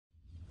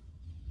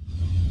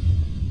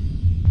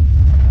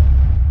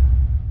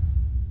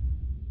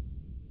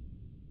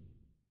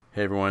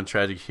Hey everyone,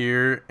 Tragic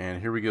here,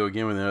 and here we go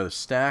again with another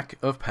stack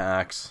of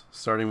packs,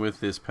 starting with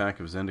this pack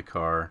of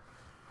Zendikar.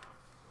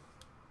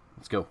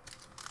 Let's go.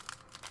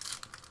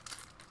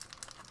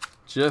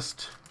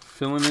 Just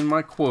filling in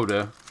my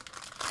quota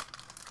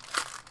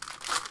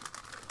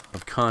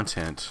of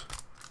content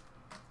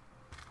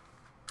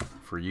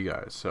for you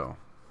guys. So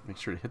make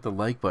sure to hit the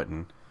like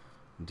button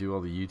and do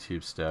all the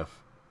YouTube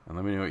stuff, and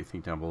let me know what you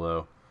think down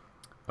below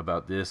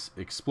about this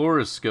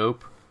Explorer's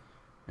Scope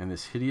and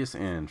this Hideous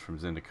End from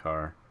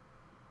Zendikar.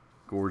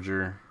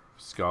 Gorger,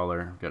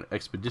 Scholar, got an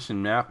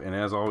Expedition map, and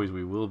as always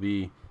we will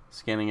be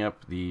scanning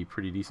up the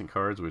pretty decent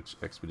cards, which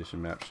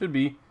Expedition map should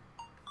be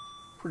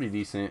pretty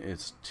decent.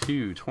 It's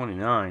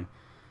 229.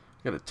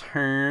 Got a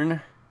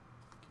Turn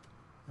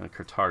and a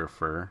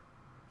Cartographer,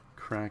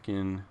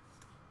 Kraken,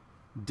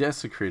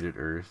 Desecrated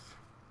Earth.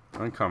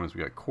 Uncommons,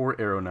 we got Core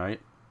Aeronaut,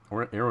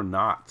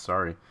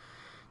 sorry,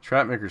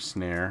 Trapmaker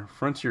Snare,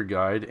 Frontier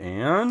Guide,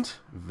 and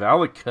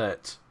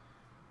Valakut,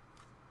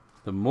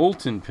 the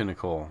Molten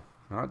Pinnacle.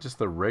 Not just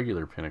the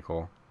regular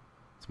pinnacle.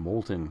 It's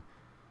molten.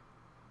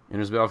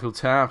 Enters the battlefield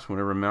tapped.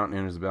 Whenever a mountain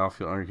enters the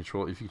battlefield under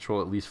control, if you control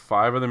at least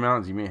 5 other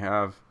mountains, you may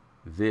have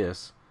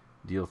this.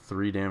 Deal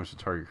 3 damage to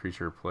target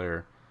creature or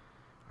player.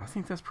 I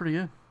think that's pretty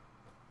good.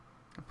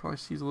 That probably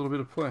sees a little bit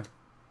of play.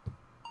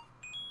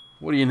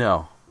 What do you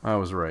know? I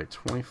was right.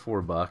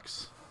 24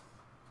 bucks.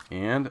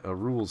 And a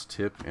rules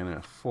tip and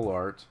a full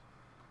art.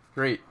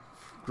 Great.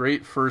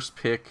 Great first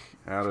pick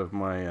out of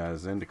my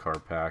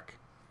Zendikar pack.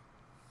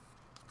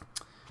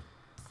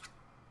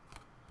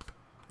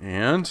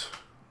 And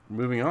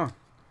moving on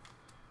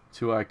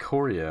to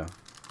Ikoria,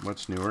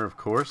 much newer, of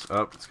course.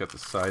 Oh, it's got the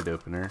side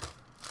opener.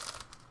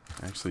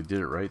 I actually did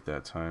it right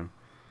that time.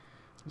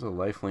 There's a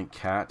lifelink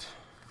cat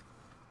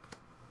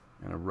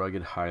and a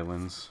rugged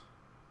highlands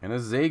and a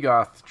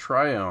Zagoth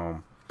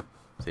Triome.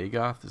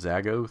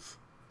 Zagoth,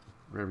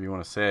 whatever you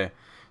want to say.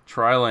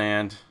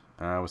 Triland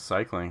with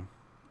cycling.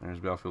 There's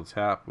battlefield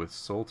tap with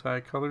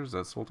Sultai colors.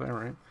 That's Sultai,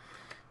 right?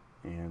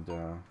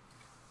 And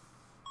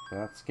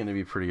that's going to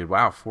be pretty good.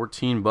 Wow,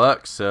 14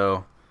 bucks.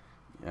 So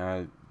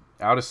out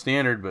of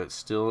standard, but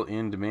still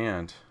in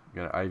demand.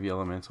 Got an Ivy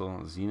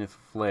Elemental, Zenith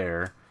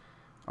Flare,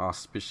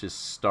 Auspicious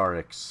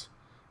Starix.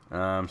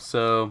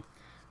 So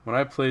when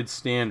I played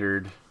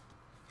standard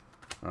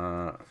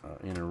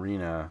in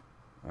Arena,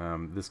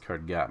 this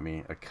card got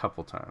me a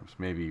couple times,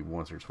 maybe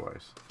once or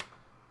twice.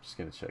 Just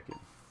going to check it.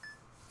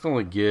 It's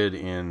only good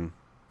in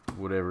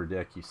whatever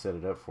deck you set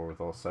it up for with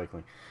all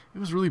cycling. It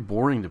was really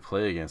boring to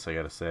play against, I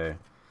got to say.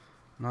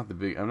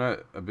 I'm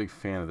not a big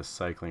fan of the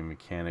cycling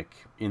mechanic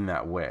in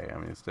that way. I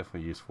mean, it's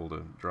definitely useful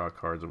to draw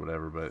cards or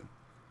whatever, but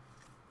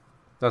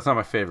that's not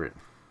my favorite.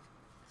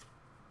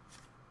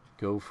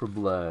 Go for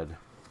blood.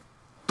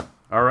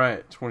 All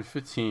right,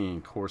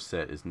 2015 core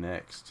set is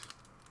next.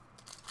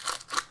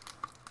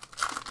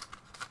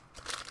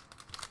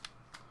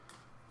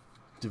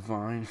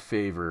 Divine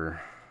Favor.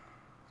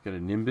 Got a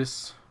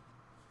Nimbus,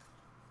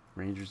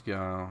 Ranger's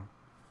Guile,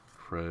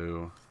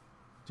 Crow,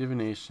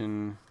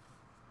 Divination,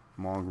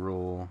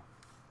 Mongrel,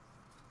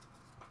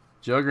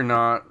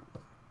 Juggernaut,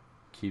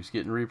 keeps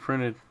getting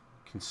reprinted,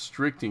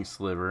 Constricting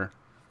Sliver.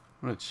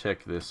 I'm going to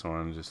check this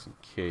one just in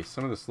case.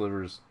 Some of the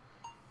slivers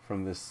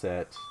from this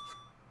set,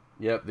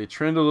 yep, they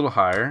trend a little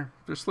higher.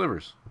 They're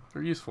slivers.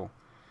 They're useful.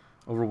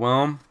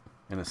 Overwhelm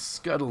and a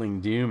Scuttling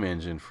Doom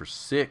Engine for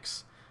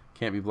 6.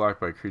 Can't be blocked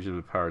by a creature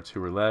with power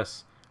 2 or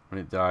less. When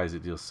it dies,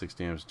 it deals 6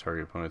 damage to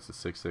target opponents at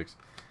 6/6.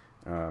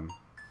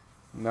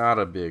 Not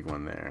a big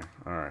one there.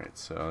 Alright,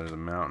 so there's a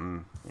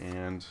mountain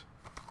and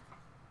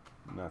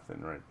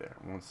nothing right there.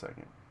 1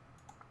 second.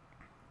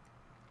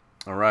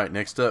 Alright,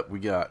 next up we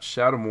got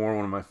Shadowmoor,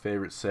 one of my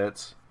favorite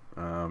sets.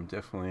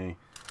 Definitely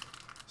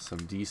some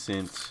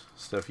decent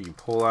stuff you can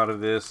pull out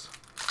of this.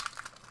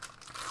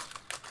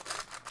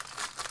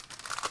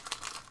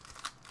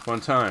 Fun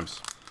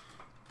times.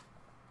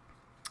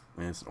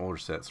 And it's an older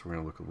set, so we're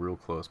going to look real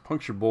close.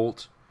 Puncture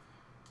Bolt.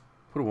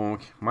 Put a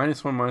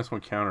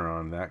 -1/-1 counter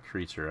on that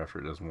creature after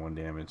it does 1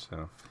 damage.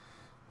 So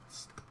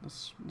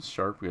it's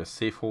sharp. We got a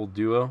Safe Hold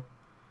Duo,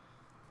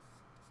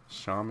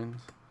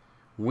 Shamans,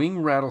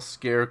 Wing Rattle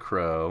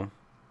Scarecrow.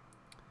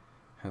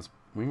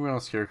 Wing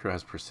Rattle Scarecrow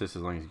has persist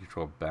as long as you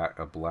control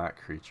a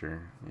black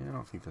creature. Yeah, I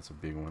don't think that's a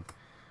big one.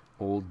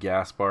 Old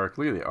Gasbark.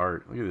 Look at the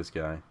art. Look at this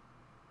guy.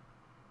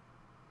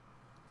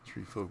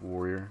 Treefolk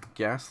Warrior,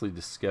 Ghastly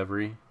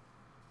Discovery,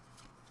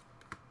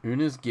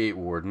 Una's Gate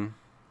Warden.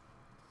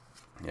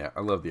 Yeah,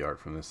 I love the art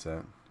from this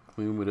set.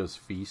 Gloom Widow's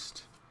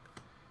Feast,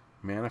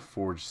 Mana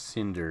Forged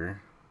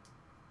Cinder,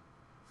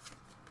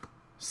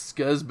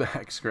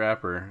 Scuzzback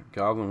Scrapper,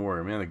 Goblin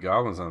Warrior. Man, the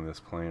goblins on this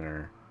plane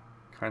are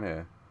kind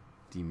of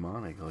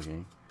demonic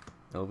looking.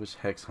 Elvish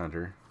Hex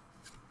Hunter,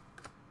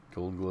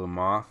 Gold Glow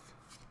Moth.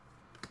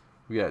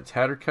 We got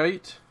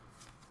Tatterkite,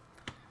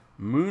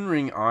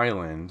 Moonring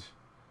Island.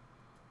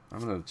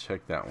 I'm going to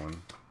check that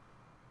one.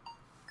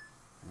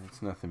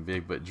 It's nothing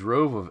big, but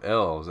Drove of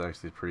Elves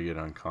actually is pretty good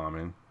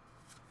uncommon.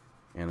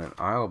 And an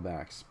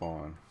Isleback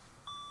Spawn.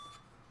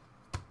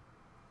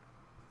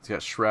 It's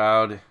got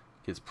Shroud,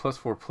 Gets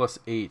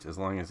 +4/+8 as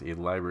long as a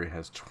library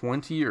has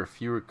 20 or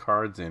fewer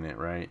cards in it,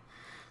 right?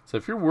 So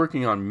if you're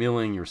working on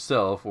milling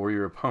yourself or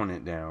your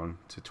opponent down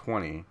to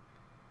 20,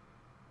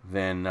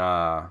 then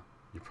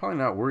you're probably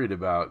not worried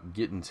about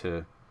getting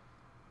to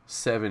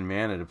 7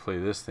 mana to play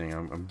this thing,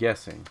 I'm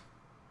guessing.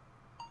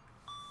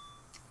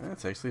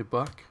 That's actually a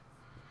buck.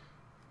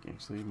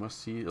 Actually, you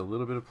must see a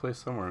little bit of play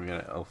somewhere. We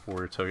got an Elf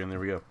Warrior token. There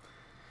we go.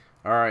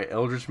 Alright,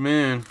 Eldritch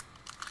Moon.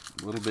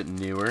 A little bit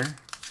newer.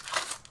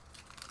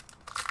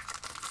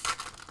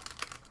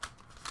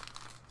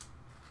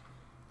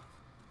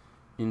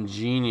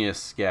 Ingenious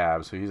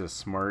Scab. So he's a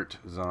smart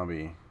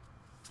zombie.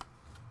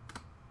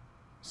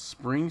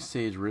 Spring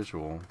Sage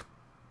Ritual.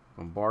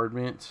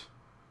 Bombardment.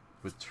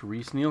 With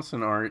Therese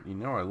Nielsen art. You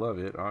know I love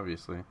it,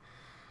 obviously.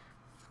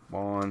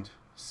 Bond.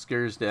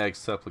 Scaresdag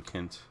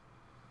Supplicant.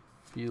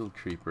 Field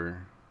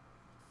Creeper.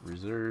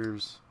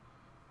 Reserves.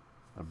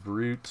 A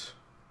Brute.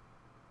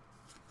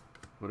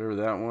 Whatever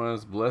that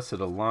was. Blessed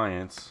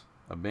Alliance.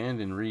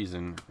 Abandoned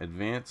Reason.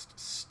 Advanced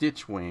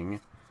Stitchwing.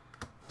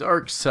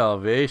 Dark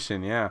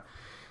Salvation. Yeah.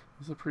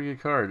 This is a pretty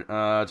good card.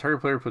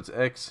 Target player puts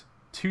X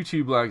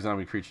 2/2 black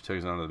zombie creature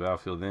tokens onto the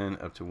battlefield. Then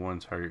up to 1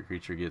 target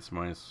creature gets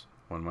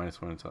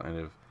 -1/-1 until end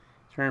of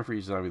turn for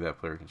each zombie that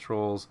player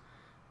controls.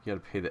 You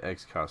gotta pay the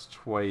X cost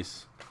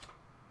twice.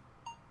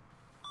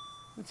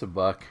 It's a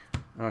buck.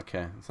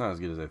 Okay, it's not as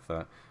good as I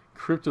thought.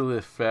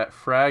 Cryptolith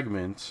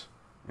Fragment,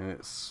 and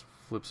it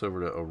flips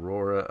over to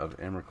Aurora of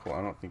Emrakul.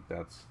 I don't think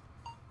that's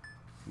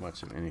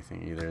much of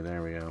anything either.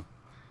 There we go.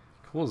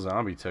 Cool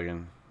zombie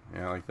token.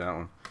 Yeah, I like that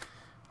one.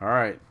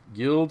 Alright,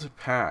 Guild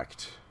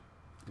Pact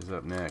is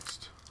up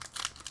next.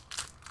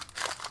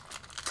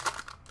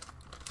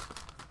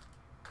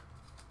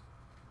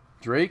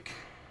 Drake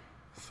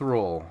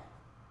Thrall.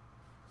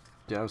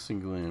 Dousing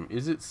Gloom.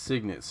 Is it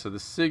Signets? So the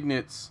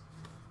Signets,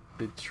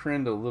 they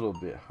trend a little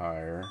bit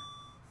higher.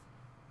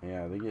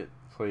 Yeah, they get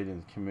played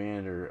in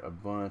Commander a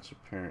bunch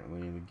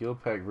apparently. The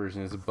Guild Pact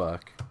version is a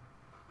buck.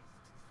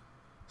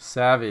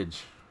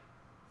 Savage.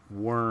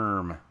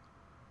 Worm.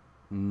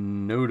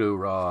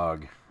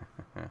 Nodorog.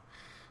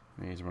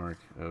 Mage Mark.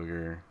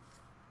 Ogre.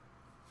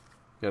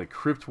 Got a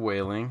Crypt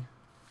Wailing.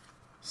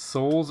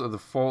 Souls of the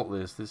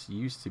Faultless. This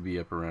used to be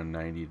up around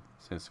 90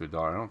 cents to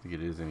 $1. I don't think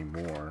it is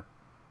anymore.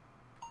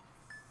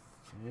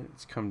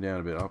 It's come down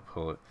a bit. I'll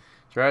pull it.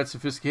 Dryad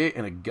Sophisticate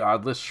and a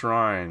Godless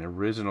Shrine.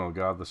 Original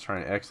Godless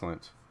Shrine.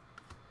 Excellent.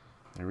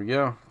 There we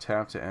go.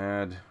 Tap to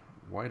add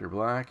white or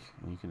black.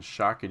 And you can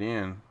shock it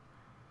in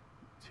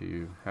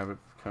to have it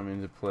come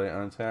into play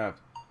untapped.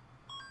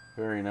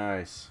 Very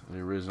nice. The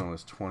original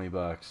is 20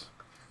 bucks.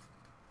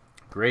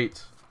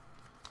 Great.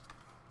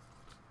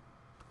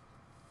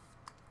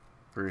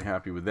 Very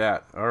happy with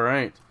that.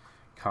 Alright.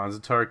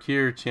 Kanzatar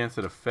Kier, chance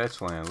at a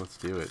fetch land. Let's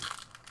do it.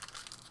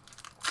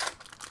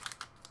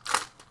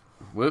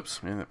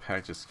 Whoops, man, that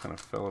pack just kind of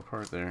fell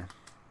apart there.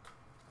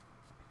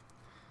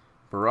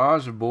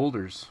 Barrage of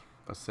Boulders.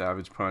 A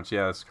Savage Punch.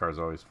 Yeah, this card's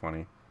always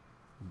funny.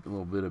 A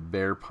little bit of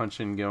bear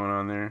punching going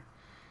on there.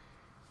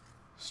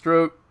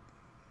 Stroke.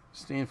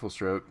 Disdainful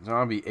Stroke.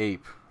 Zombie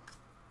Ape.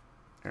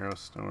 Arrow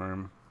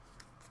Storm.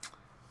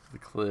 The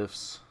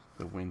Cliffs.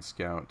 The Wind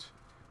Scout.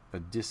 A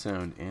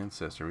Disowned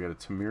Ancestor. We got a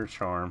Tamir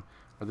Charm.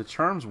 Are the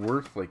charms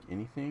worth like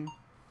anything?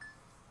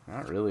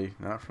 Not really.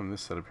 Not from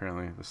this set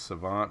apparently. The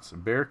Savants.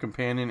 Bear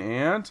Companion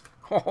and...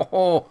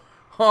 Oh,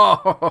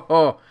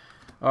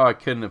 I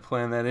couldn't have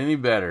planned that any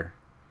better.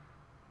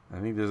 I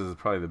think this is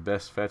probably the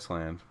best fetch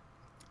land.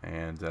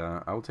 And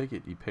I will take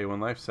it. You pay 1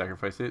 life,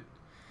 sacrifice it.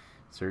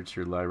 Search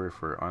your library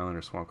for island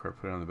or swamp card,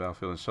 put it on the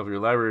battlefield, and shuffle your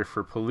library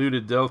for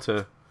Polluted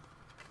Delta.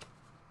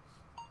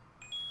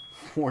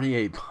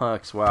 48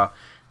 bucks. Wow.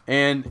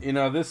 And you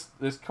know this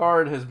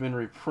card has been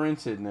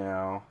reprinted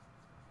now,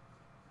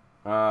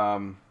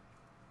 but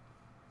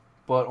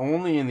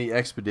only in the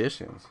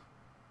expeditions.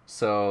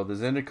 So the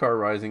Zendikar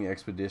Rising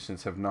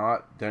expeditions have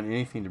not done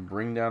anything to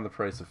bring down the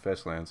price of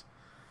fetch lands.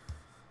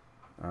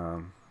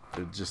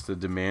 Just the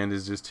demand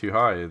is just too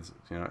high. It's,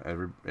 you know,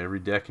 every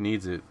deck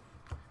needs it.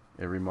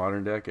 Every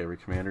modern deck, every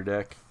commander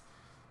deck,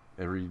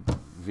 every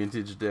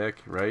vintage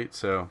deck, right?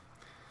 So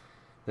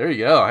there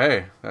you go.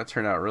 Hey, that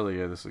turned out really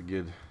good. This is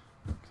a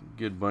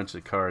good bunch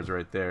of cards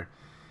right there.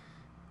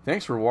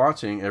 Thanks for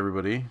watching,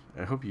 everybody.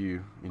 I hope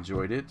you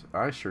enjoyed it.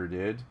 I sure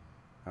did.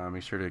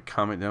 Make sure to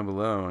comment down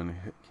below and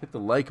hit the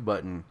like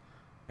button,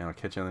 and I'll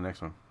catch you on the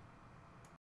next one.